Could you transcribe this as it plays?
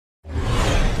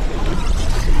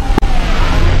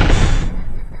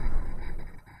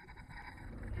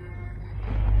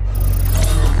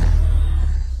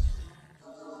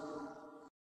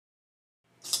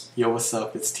Yo, what's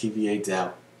up? It's TVA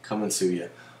Doubt coming to you.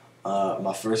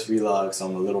 My first vlog, so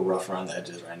I'm a little rough around the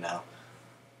edges right now.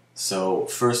 So,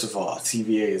 first of all,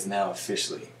 TVA is now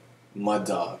officially Mud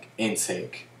Dog,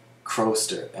 Intake,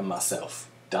 Crowster, and myself.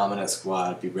 Dominant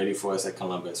Squad, be ready for us at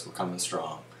Columbus. We're coming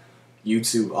strong.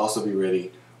 YouTube, also be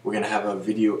ready. We're going to have a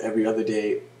video every other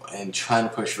day and trying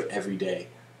to push for every day.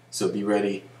 So be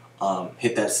ready.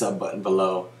 Hit that sub button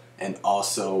below. And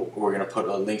also, we're going to put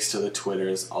links to the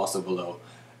Twitters also below.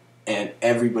 And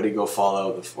everybody go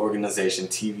follow the organization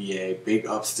TVA. Big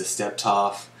ups to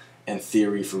Steptoff and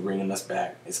Theory for bringing us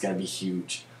back. It's going to be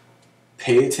huge.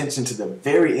 Pay attention to the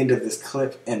very end of this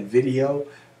clip and video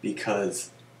because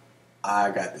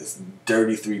I got this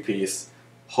dirty 3-piece.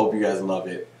 Hope you guys love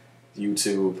it.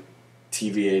 YouTube,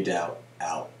 TVA Doubt,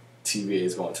 out. TVA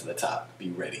is going to the top.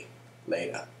 Be ready.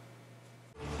 Later.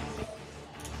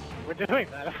 We're doing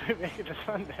that if we make it to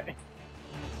Sunday.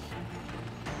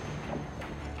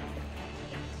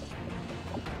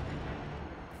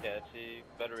 Yeah, it's the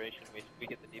Federation. We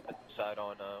get the defensive side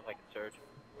on like a surge.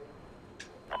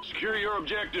 Secure your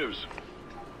objectives.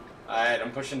 Alright,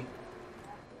 I'm pushing.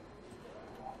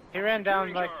 He ran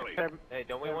down like. Hey,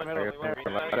 don't we want green?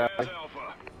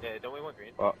 Yeah, don't we want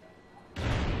green?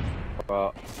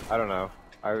 Well, I don't know.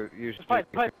 I usually just play.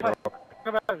 Go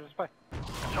back, just play.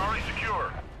 Charlie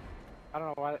secure. I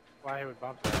don't know why he would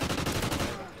bump that.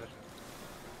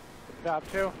 Job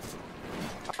 2.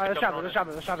 Alright, let's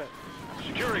shop it.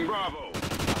 Securing Bravo. I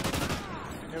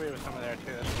knew he was somewhere there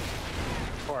too. That's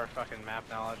poor fucking map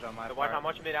knowledge on my part. How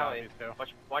much mid alley?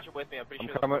 Watch it with me. I'm pretty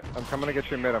sure. I'm coming to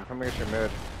get your mid.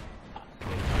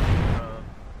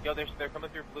 Yo, they're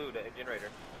coming through blue to generator.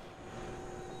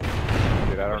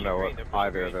 Dude, I don't know what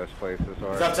either of those places are.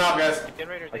 What's up top, guys?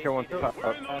 Generators. I kill one top.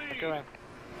 Go in.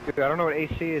 Dude, I don't know what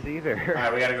AC is either.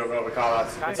 Alright, we gotta go over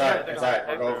callouts. It's alright.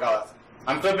 We'll go over callouts.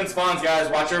 I'm flipping spawns, guys.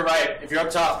 Watch your right. If you're up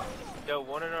top. Yo,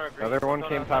 one in our green. Another one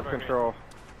came top control.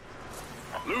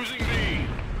 Losing B.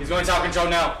 He's going top control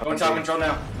now. Going top control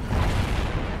now.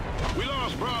 We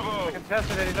lost Bravo. I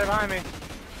contested it. He's right behind me.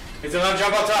 He's gonna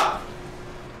jump up top.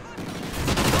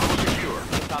 Bravo secure.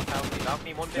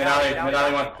 Balcony, one Mid alley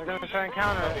one. They're gonna try and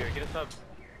counter it. Get a sub.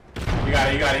 You got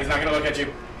it. He's not gonna look at you.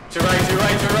 To your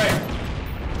right.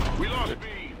 We lost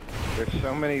B. There's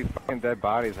so many fucking dead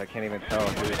bodies, I can't even tell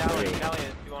who Mid this alley, is.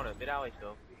 you want it? Mid alley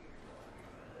still.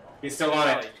 He's still on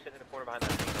it. He's sitting in the corner behind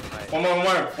that thing. Right.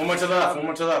 One more to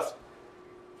the left.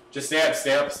 Just stay up.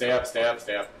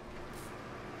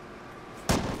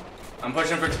 I'm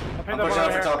pushing up for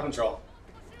top control.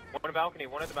 One at the balcony,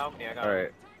 I got Alright.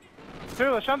 it. 2,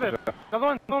 let's jump it.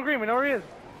 Another one green, we know where he is.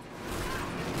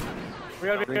 We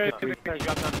gotta be ready.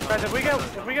 Guys, if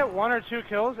we get 1 or 2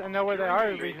 kills and know where they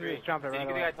are, we can just jump it right Did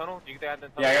you away. get the guy tunnel?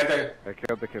 Yeah, I got there. I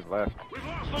killed the kid last. We've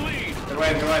lost the lead. Good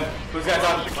win. Who's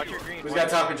got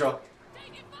top control?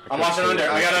 I'm watching under.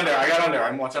 I got under.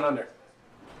 I'm watching under.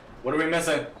 What are we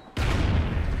missing?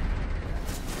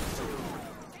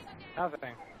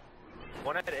 Nothing.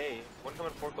 One at A, one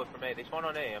coming forklift from A. They spawn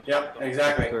on A. Yep,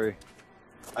 exactly. Sorry.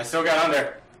 I still got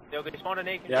under. Yo, they spawn on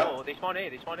A control. Yep. They spawn A.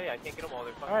 I can't get them all.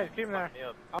 They're fucking. Alright, keep them there.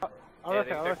 I'll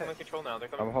they're coming control now.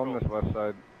 I'm holding this left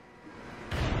side.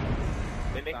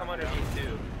 They may come underneath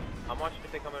too. I'm watching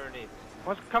if they come underneath.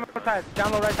 One's coming side.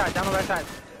 Down the right side.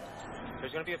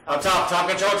 There's gonna be a Up top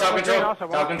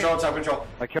control.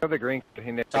 I killed the green.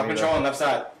 He Top control on left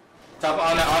side. Top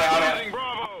on it. Losing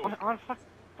Bravo. On fuck.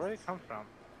 Where did he come from?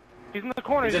 He's in the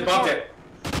corner. He just bumped it.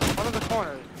 One of the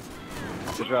corners.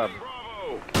 Good job.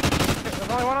 Bravo. There's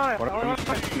only one on it.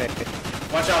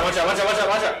 Watch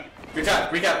out. Good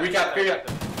job. Recap.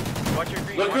 Watch your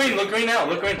green. Look green now.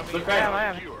 Look green. I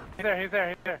am. He's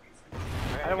there. I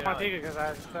didn't want to take it because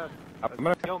I said.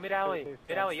 Yo, mid alley,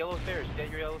 yellow stairs. Get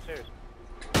your yellow stairs.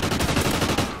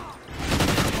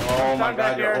 Oh my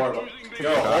god, you're horrible.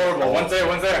 You're horrible. One's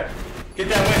there. Get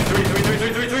that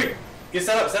win. 3. Get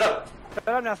set up. Set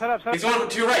up now. He's going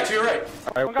to your right.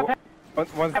 Alright,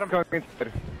 one's going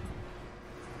inside.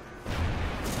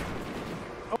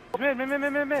 Oh,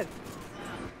 mid.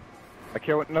 I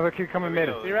killed another kid coming mid.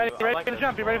 Be ready for the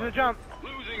jump.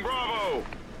 Losing Bravo.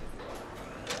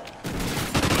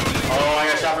 Oh, I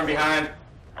got shot from behind.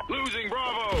 Losing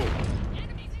Bravo.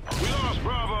 We lost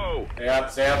Bravo. Stay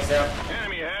up.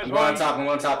 Enemy has I'm one.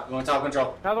 going top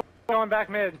control. Now the going back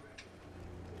mid.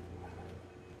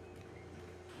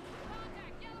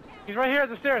 He's right here at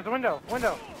the stairs, the window. One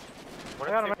at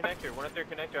their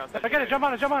connector. I get it, jump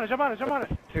on it. He's on our side. He's on our side.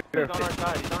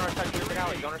 He's on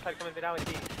our side coming mid alley.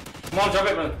 Come on, jump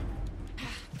it, man.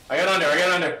 I got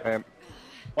under.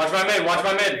 Watch my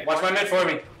mid for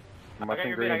me. I got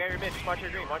your mid. Just watch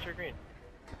your green.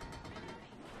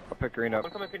 I'll pick green up.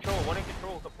 One coming control, one in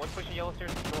control, one pushing yellow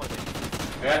stairs control, I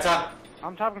think. I got top.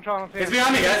 I'm top control. I don't see He's him.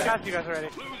 behind me, guys. Got you guys already.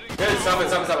 Good, stop it.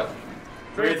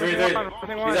 3. He's at A.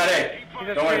 He's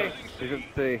at Don't worry. three. He's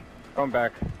at C. Going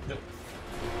back.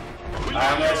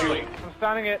 I'm gonna shoot. I'm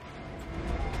stunning it.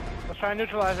 Let's try and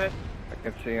neutralize it. I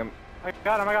can see him. I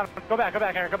got him. Go back,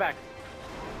 Eric, go back.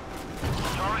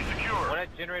 Charlie secure. One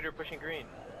at generator pushing green.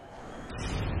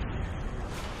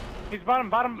 He's bottom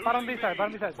B side,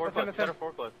 Let's in the center.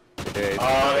 Forklift. Yeah,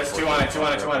 Oh, there's 2 on it.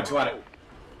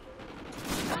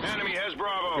 Enemy has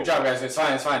Bravo. Good job, guys. It's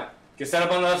fine. Get set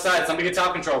up on the left side. Somebody get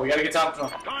top control. We gotta get top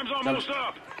control. Time's almost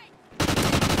up.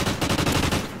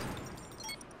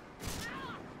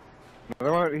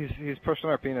 another one. He's pushing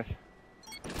our penis.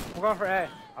 We're going for A.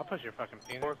 I'll push your fucking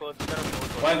penis. Forklift, center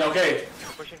forklift. One, okay.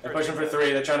 Pushing They're pushing for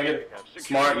 3. They're trying to get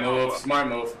smart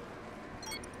move.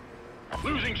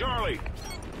 Losing Charlie.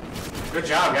 Good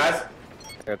job, guys.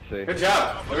 Let's see. Good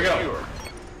job. Here we go.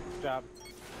 Good job.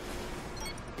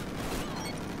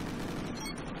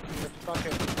 Fuck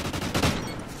it.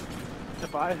 The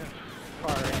bison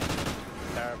far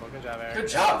in. Terrible. Good job, Eric. Good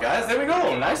job, guys. There we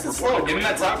go. Nice and slow. Getting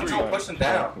that top control, pushing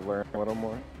down. Learn a little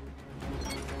more.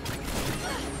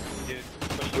 Dude,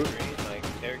 pushing green, like,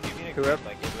 Eric, you need to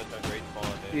like, give us a great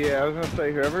spawn, dude. Yeah, I was gonna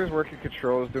say whoever's working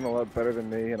control is doing a lot better than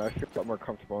me, and I feel a lot more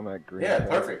comfortable on that green. Yeah, side.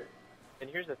 perfect. And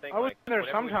here's the thing, I was like, there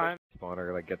whenever we sometime.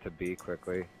 Spawner, like get to B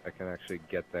quickly. I can actually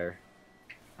get there.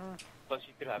 Plus,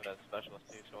 you could have that specialist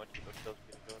too, so once you put kills,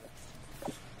 keep doing it.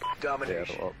 Yeah,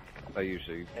 well, I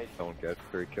usually don't get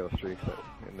 3 kill streaks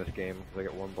in this game because I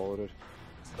get 1 bulleted.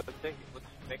 But let's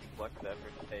make a collective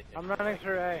effort to say, I'm running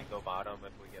through A. go bottom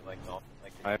if we get like off.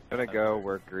 Like, I'm gonna go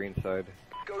work green side.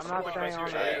 I'm not staying on I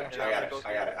A. got it.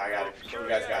 You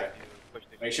guys got it.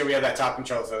 Make sure we have that top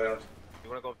control so they don't. You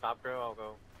wanna go top girl? I'll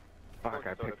go. Fuck,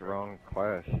 I picked the wrong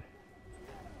class.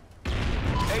 A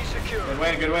secure.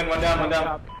 Good win. One down.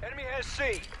 Enemy has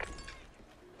C.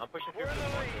 I'm pushing through.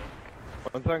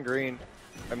 One's on green.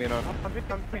 I mean on. I'm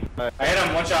I hit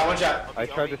him. One shot. I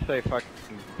tried to say fucking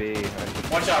B.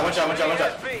 One shot. Has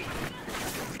B.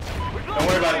 Don't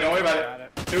worry about it.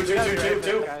 2.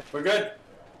 We're good.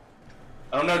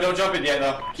 I don't know. Don't jump it yet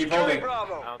though. Keep holding.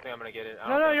 Bravo. I don't think I'm gonna get it.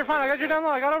 No, you're fine. I got you down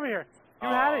low. I got over here. You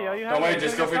had it, yo. You had Don't it. worry.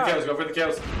 Just go for the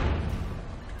kills.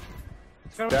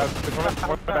 Yeah, I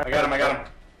got him.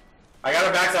 I got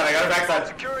her backside.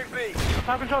 Securing B.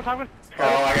 Top control.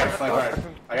 Oh, I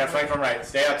got flank from right.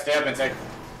 Stay up, intake.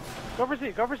 Go for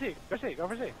C. I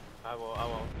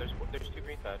will. There's 2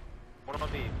 green side. One on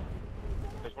B.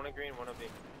 There's one in green, one on B.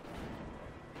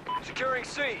 Securing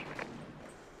C.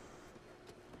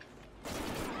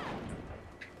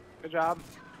 Good job.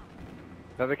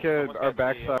 another kid, Almost our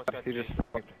got C, backside, almost got he C. just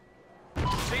flanked.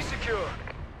 C secure.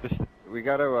 We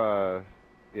gotta,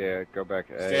 yeah, go back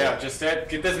A. Stay up. Just stay.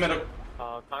 Get this middle.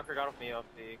 Conquer got me off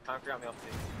C. Conquer got me off C.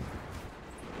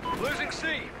 Losing C.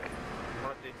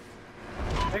 One on C.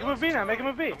 Make a move B now. Make a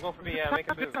move B. I'm going for B, yeah, make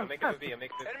a move. Enemy has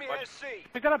C.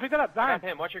 Pick that up. Got Behind.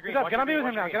 him, watch your green. Get up. Watch Get your on B green,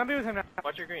 with him watch now. your Get on B with him now. green.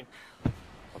 Watch your green.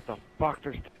 What the fuck?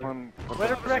 There's one. Wait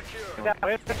for Rick.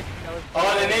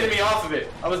 Oh, they needed me off of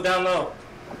it. I was down low.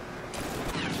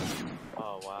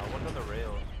 Oh wow, what's on the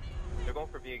rails? They're going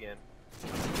for B again.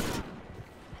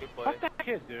 Good play. Fuck that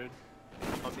kid, dude.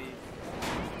 On B.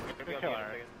 Good killer.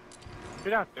 Go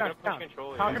down. They're gonna push control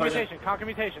here. Conquer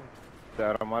mutation.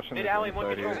 Dad, I'm watching Mid the alley, green one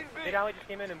side control. here. Mid alley just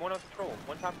came in and one on control.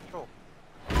 One top control.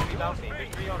 3 balcony. There's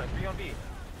 3 on it. 3 on B.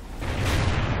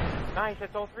 Nice,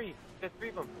 that's all 3. There's 3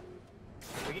 of them.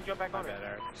 We can jump back on it.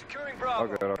 Securing I'll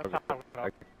Bravo. go.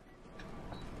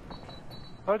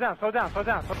 Slow down.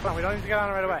 We don't need to get on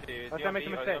it right away. Let's not make a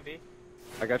mistake.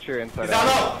 I got your inside. He's down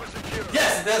out. low.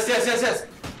 Yes.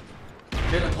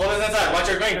 Hold his inside. Watch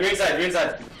your green side.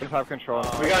 Just have control.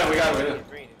 We got it.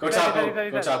 Go top. He's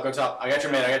Go top. I got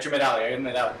your mid alley.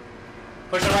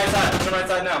 Push him right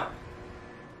side now.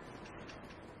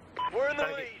 We're in the I'm trying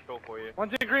to lead. get control for you.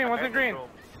 One's in green.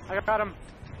 I got him.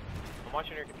 I'm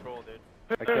watching your control, dude.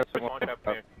 I got Let's one. spawn trap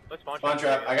here. Let's spawn Spawn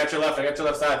trap. I got your left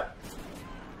side.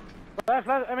 Left.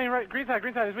 I mean, right. Green side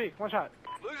is weak. One shot.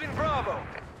 Losing Bravo.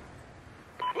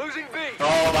 Losing B.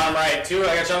 Oh, bottom right. 2.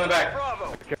 I got you on the back.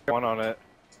 Bravo. Get one on it.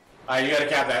 Alright, you gotta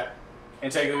cap that.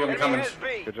 Intake is gonna be Enemy coming. has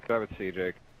B. Good job with C,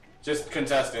 Jake. Just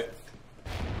contest it.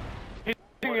 He's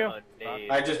hitting you.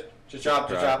 I just chop.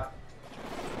 Securing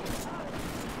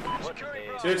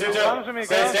Two. Bravo.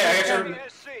 Stay. I got Enemy your.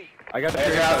 has C. I got your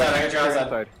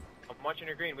outside. I'm watching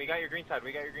your green. We got your green side.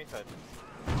 B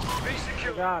Good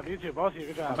secure. job. You two. Both of you.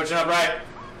 Good I'm job. pushing up right.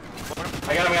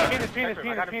 I got him. Penis.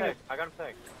 I got him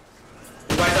tagged.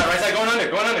 Right side. Going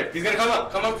under. He's gonna come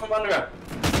up from underground.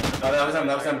 Oh, that was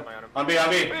him. On B.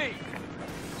 B.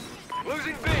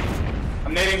 Losing B.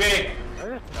 I'm nading B. We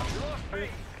lost B.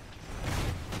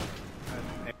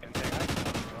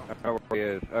 Oh, where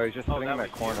he is. Oh, he's just sitting in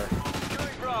that corner.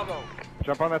 Securing Bravo.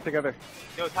 Jump on that together.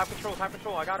 Yo, top control,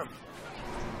 I got him.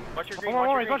 Watch your green, One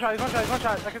more, watch your green. he's one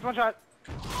shot. That kid's one shot.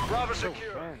 Bravo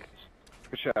secure.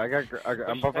 Good shot.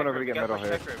 I'm bumping over to get middle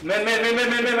here. Mid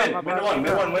one.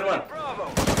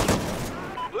 Bravo.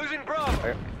 Losing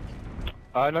Bravo.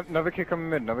 Another kick coming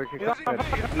mid. Another kick coming mid.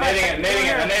 Nading it.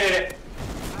 I naded it.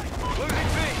 Losing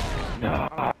B. No.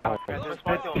 I'm off the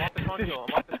spawn kill. I'm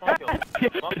off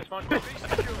the spawn kill.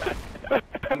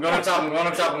 I'm going up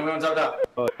top.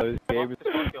 Oh, this game is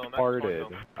retarded.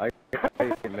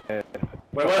 Man.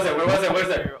 Where was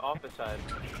it? You're off the side.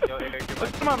 Yo, Eric, you're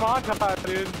Look at my montage,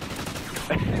 dude.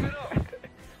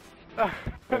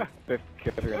 Fifth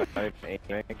kill, you're not even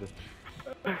aiming. Just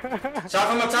Shot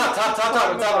from up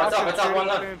top, one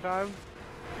left.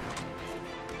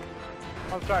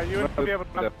 I'm sorry, you wouldn't be able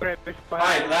to upgrade this.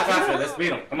 Alright, last after, let's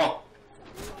beat him, come on.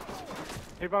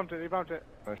 He bumped it.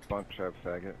 nice spawn trap,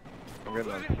 faggot. I'm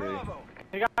getting on Losing C. Bravo.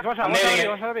 He got one shot, I'm one shot, nading it.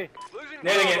 one shot B. Losing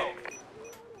Nading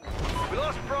Bravo. We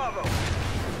lost Bravo.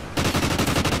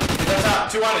 He's up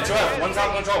top, 2 on it, 2 up. One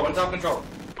top control.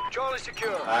 Charlie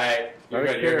secure. Alright, you're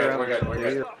good,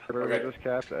 we're good. Just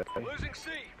capped it. Losing C.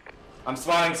 I'm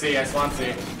spawning C, I spawned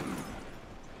C.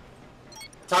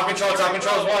 Top control is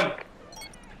 1.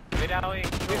 mid alley.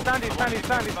 He's stunned.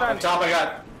 Up top I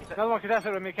got. Another one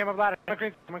contested with me, came up ladder. My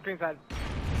green side.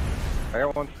 I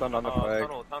got one stun on the flag.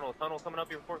 Tunnel coming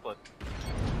up your forklift.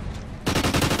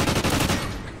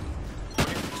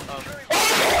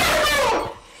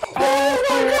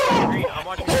 Green, I'm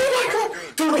watching green.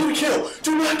 Do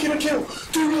not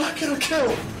get a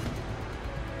kill!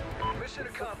 Mission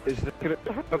accomplished. Is this gonna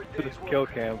up to this kill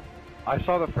cam? I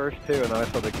saw the first two and then I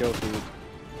saw the kill feed.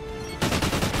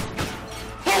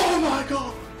 Oh my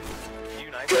god!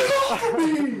 You Get off of me!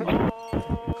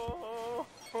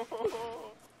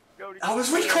 I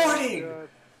was recording!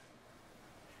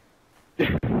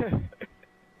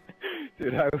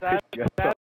 Dude, I was